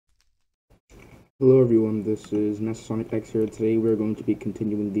Hello everyone, this is Master Sonic X here. Today we're going to be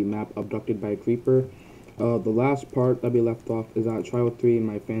continuing the map Abducted by a Creeper. The last part that we left off is at Trial 3 in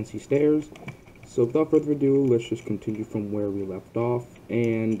my fancy stairs. So without further ado, let's just continue from where we left off.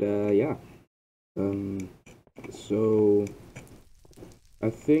 And yeah. So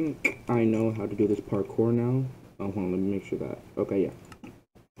I think I know how to do this parkour now. Hold on, let me make sure that. Okay, yeah.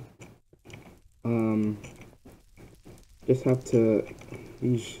 Just have to,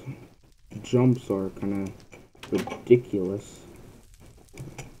 these jumps are kind of ridiculous.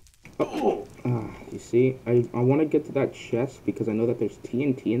 Oh, you see, I want to get to that chest because I know that there's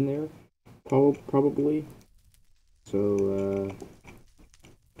TNT in there, probably. So,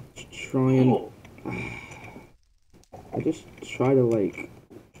 try and, I just try to, like,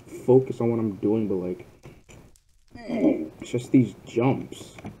 focus on what I'm doing, but, like, it's just these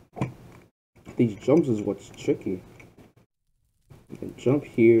jumps. These jumps is what's tricky. You can jump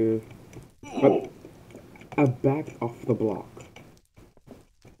here, but I backed off the block.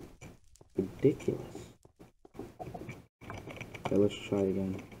 Ridiculous. Okay, let's try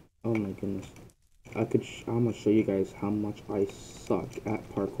again. Oh my goodness. I'm gonna show you guys how much I suck at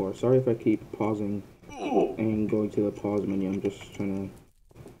parkour. Sorry if I keep pausing and going to the pause menu. I'm just trying to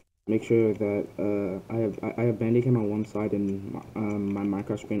make sure that I have Bandicam on one side and my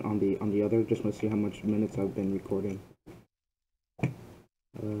Minecraft screen on the other. Just want to see how much minutes I've been recording.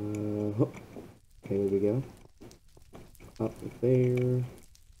 Okay, there we go. Up there.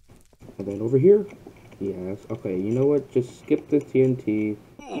 And then over here. Yes. Okay, you know what? Just skip the TNT.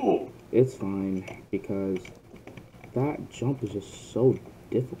 It's fine, because that jump is just so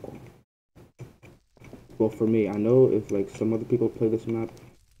difficult. Well, for me, I know if, like, some other people play this map,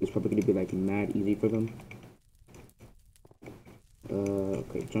 it's probably going to be, like, mad easy for them.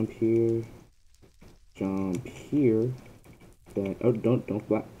 Okay, jump here. Jump here. Then, oh, don't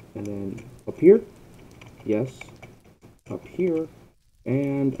flat. And then up here. Yes. Up here.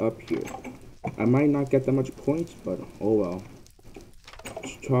 And up here. I might not get that much points, but oh well.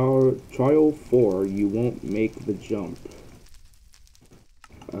 Trial 4, you won't make the jump.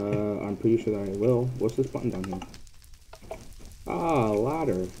 I'm pretty sure that I will. What's this button down here? Ah,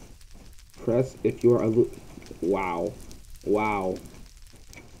 ladder. Press if you are wow. Wow.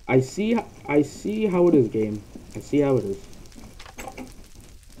 I see how it is, game. I see how it is.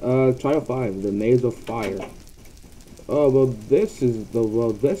 Trial 5, the maze of fire. Oh, well, this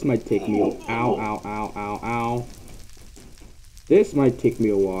might take me ow. This might take me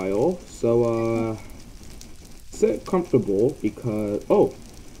a while, so, sit comfortable, because, oh,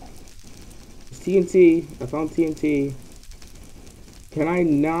 it's TNT, I found TNT. Can I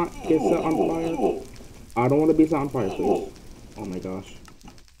not get set on fire? I don't want to be set on fire, please. Oh my gosh.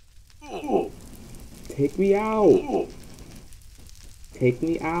 Take me out. Take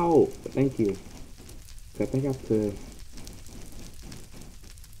me out. Thank you. I think I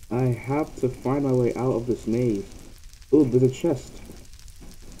have to find my way out of this maze. Ooh, there's a chest.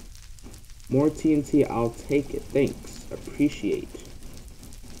 More TNT, I'll take it. Thanks. Appreciate.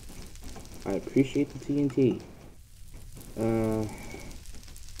 I appreciate the TNT.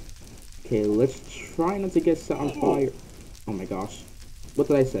 Okay, let's try not to get set on fire. Oh my gosh. What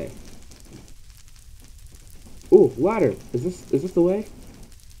did I say? Ooh, ladder. Is this the way?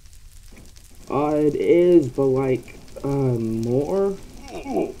 It is, but like, more?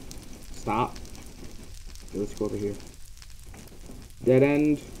 Stop. Okay, let's go over here. Dead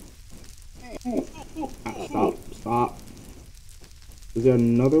end. Stop. Is there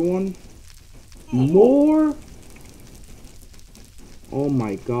another one? More? Oh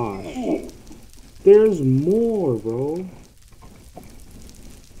my gosh. There's more, bro.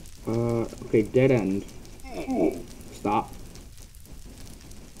 Okay, dead end. Stop.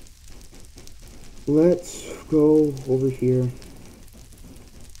 Let's go over here.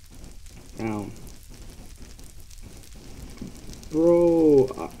 Down. Bro.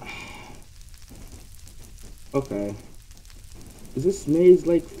 Okay. Is this maze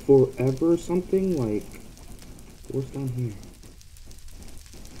like forever or something? Like, what's down here?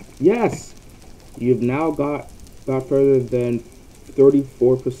 Yes! You've now got further than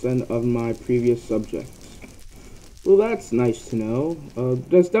 34% of my previous subjects. Well, that's nice to know.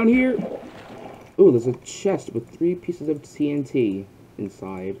 That's down here. Oh, there's a chest with 3 pieces of TNT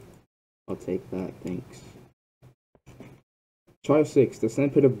inside. I'll take that, thanks. Trial 6, the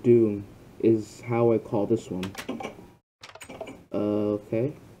Sandpit of Doom is how I call this one.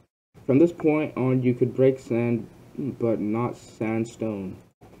 Okay. From this point on, you could break sand, but not sandstone.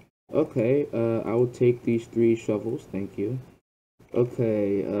 Okay, I will take these 3 shovels, thank you.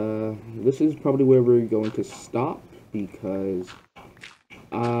 Okay, this is probably where we're going to stop, because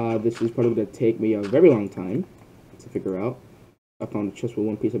This is probably going to take me a very long time to figure out. I found a chest with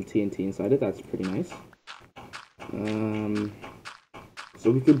one piece of TNT inside it. That's pretty nice.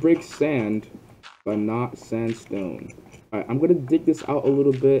 So we could break sand, but not sandstone. Alright, I'm going to dig this out a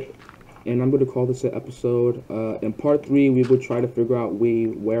little bit, and I'm going to call this an episode. In part 3, we will try to figure out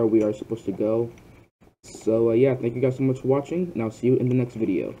where we are supposed to go. So, yeah, thank you guys so much for watching, and I'll see you in the next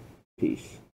video. Peace.